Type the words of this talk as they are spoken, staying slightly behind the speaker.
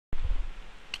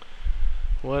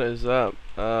What is up?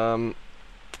 I've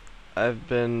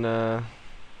been I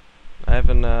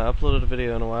haven't uploaded a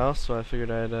video in a while, so I figured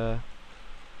I'd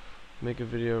make a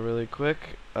video really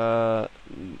quick. I'm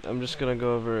just gonna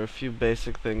go over a few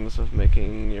basic things of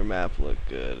making your map look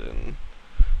good and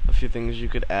a few things you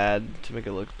could add to make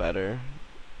it look better.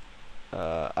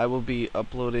 I will be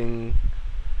uploading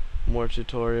more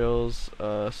tutorials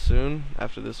soon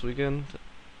after this weekend,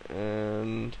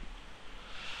 and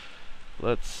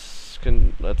let's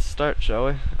start, shall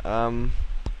we?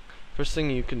 First thing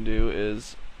you can do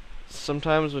is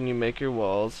sometimes when you make your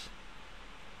walls,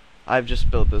 I've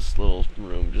just built this little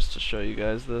room just to show you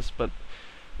guys this, but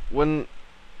when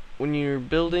you're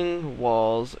building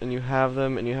walls and you have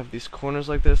them and you have these corners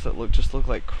like this that look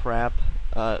like crap,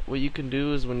 what you can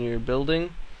do is when you're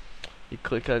building, you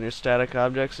click on your static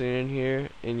objects and you're in here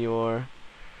in your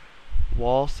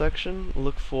wall section,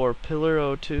 look for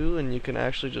pillar 02, and you can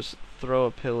actually just throw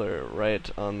a pillar right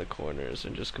on the corners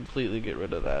and just completely get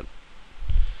rid of that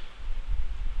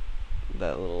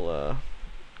little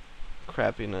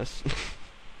crappiness.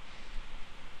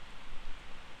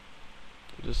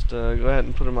 Just go ahead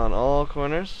and put them on all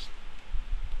corners.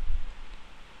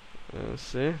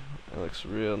 See, that looks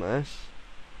real nice.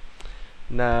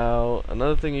 Now,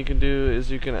 another thing you can do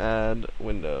is you can add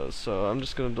windows. So I'm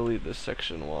just gonna delete this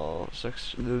section of wall,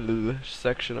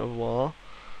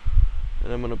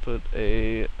 and I'm gonna put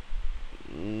a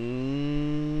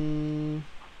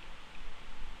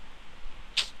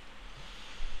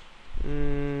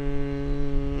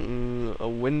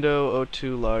window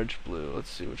 02 large blue. Let's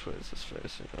see, which way is this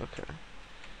facing? Okay.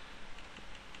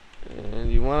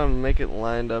 And you want to make it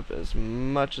lined up as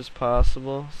much as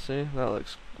possible. See, that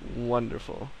looks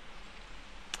wonderful.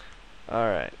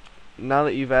 Alright, now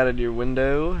that you've added your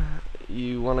window,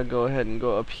 you want to go ahead and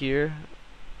go up here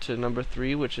to number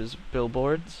 3, which is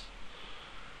billboards.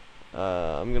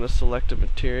 I'm going to select a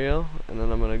material, and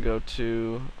then I'm going to go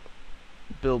to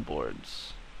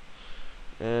billboards.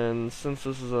 And since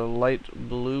this is a light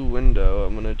blue window,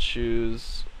 I'm going to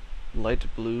choose light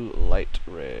blue light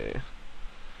ray.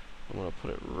 I'm going to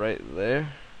put it right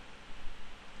there,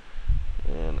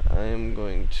 and I'm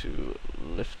going to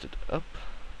lift it up.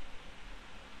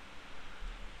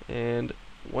 And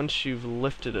once you've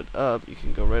lifted it up, you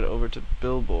can go right over to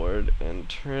billboard and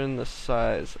turn the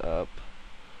size up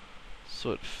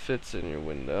so it fits in your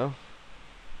window.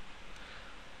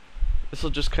 This will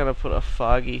just kind of put a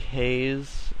foggy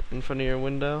haze in front of your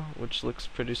window, which looks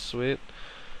pretty sweet,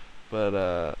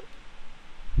 but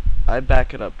I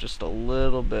back it up just a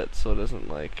little bit so it isn't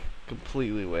like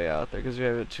completely way out there, because if you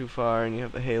have it too far and you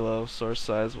have the halo source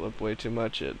size up way too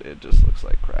much, it just looks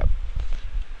like crap.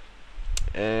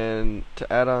 And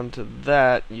to add on to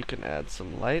that, you can add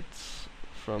some lights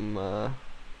from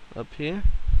up here.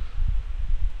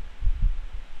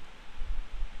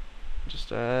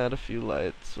 Just add a few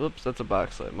lights. Whoops, that's a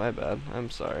box light, my bad. I'm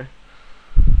sorry.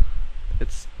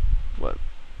 It's, what,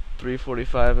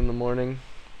 3:45 in the morning,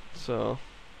 so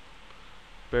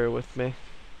bear with me.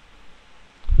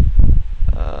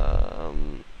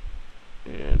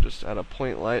 Yeah, just add a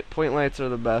point light. Point lights are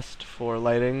the best for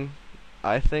lighting,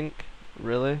 I think,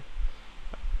 really.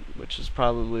 Which is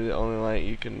probably the only light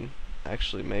you can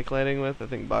actually make lighting with. I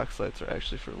think box lights are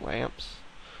actually for lamps.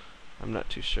 I'm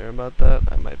not too sure about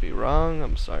that. I might be wrong.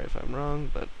 I'm sorry if I'm wrong,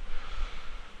 but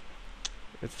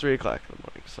it's 3 o'clock in the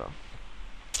morning, so.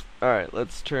 Alright,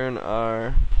 let's turn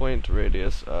our point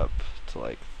radius up to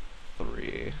like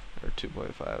 3 or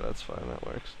 2.5. That's fine, that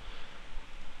works.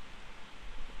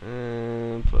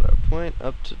 And put our point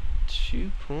up to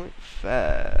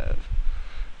 2.5.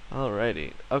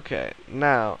 Alrighty. Okay,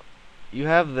 now you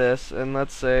have this, and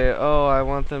let's say, oh, I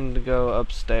want them to go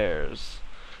upstairs.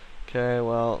 Okay,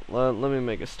 well, let me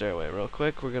make a stairway real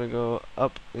quick. We're gonna go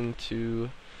up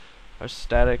into our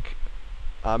static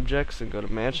objects and go to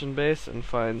mansion base and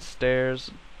find stairs.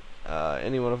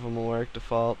 Any one of them will work,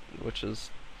 default, which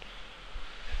is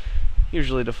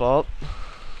usually default.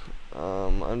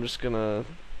 I'm just gonna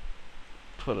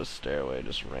put a stairway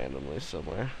just randomly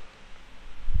somewhere.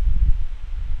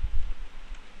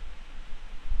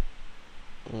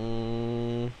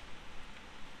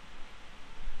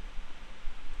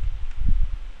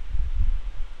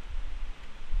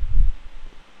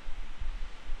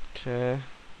 Okay.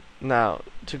 Now,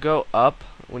 to go up,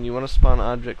 when you want to spawn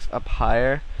objects up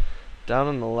higher, down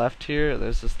on the left here,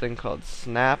 there's this thing called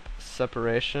snap,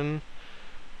 separation,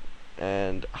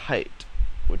 and height,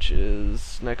 which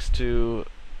is next to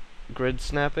grid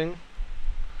snapping.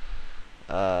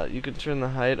 You can turn the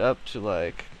height up to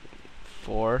like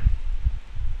 4.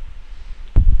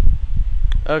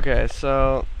 Okay,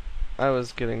 so I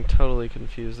was getting totally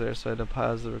confused there, so I had to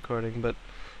pause the recording. But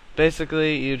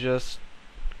basically, you just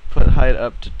put height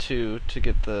up to 2 to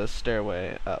get the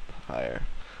stairway up higher.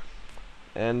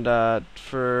 And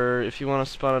for if you want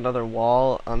to spawn another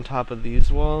wall on top of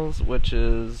these walls, which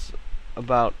is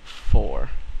about 4.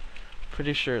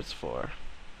 Pretty sure it's 4.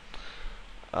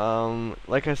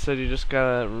 Like I said, you just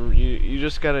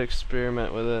gotta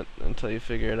experiment with it until you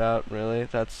figure it out. Really,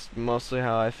 that's mostly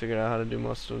how I figured out how to do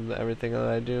most of everything that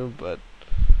I do. But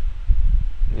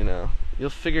you know, you'll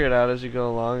figure it out as you go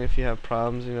along. If you have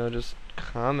problems, you know, just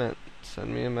comment,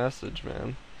 send me a message,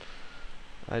 man.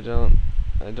 I don't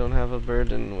have a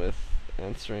burden with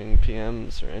answering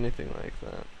PMs or anything like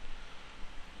that.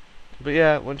 But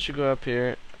yeah, once you go up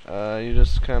here, you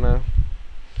just kind of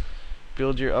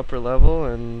build your upper level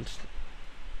and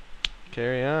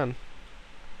carry on.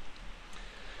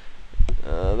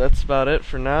 That's about it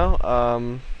for now.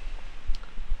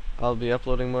 I'll be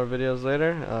uploading more videos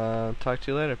later. Talk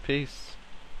to you later. Peace.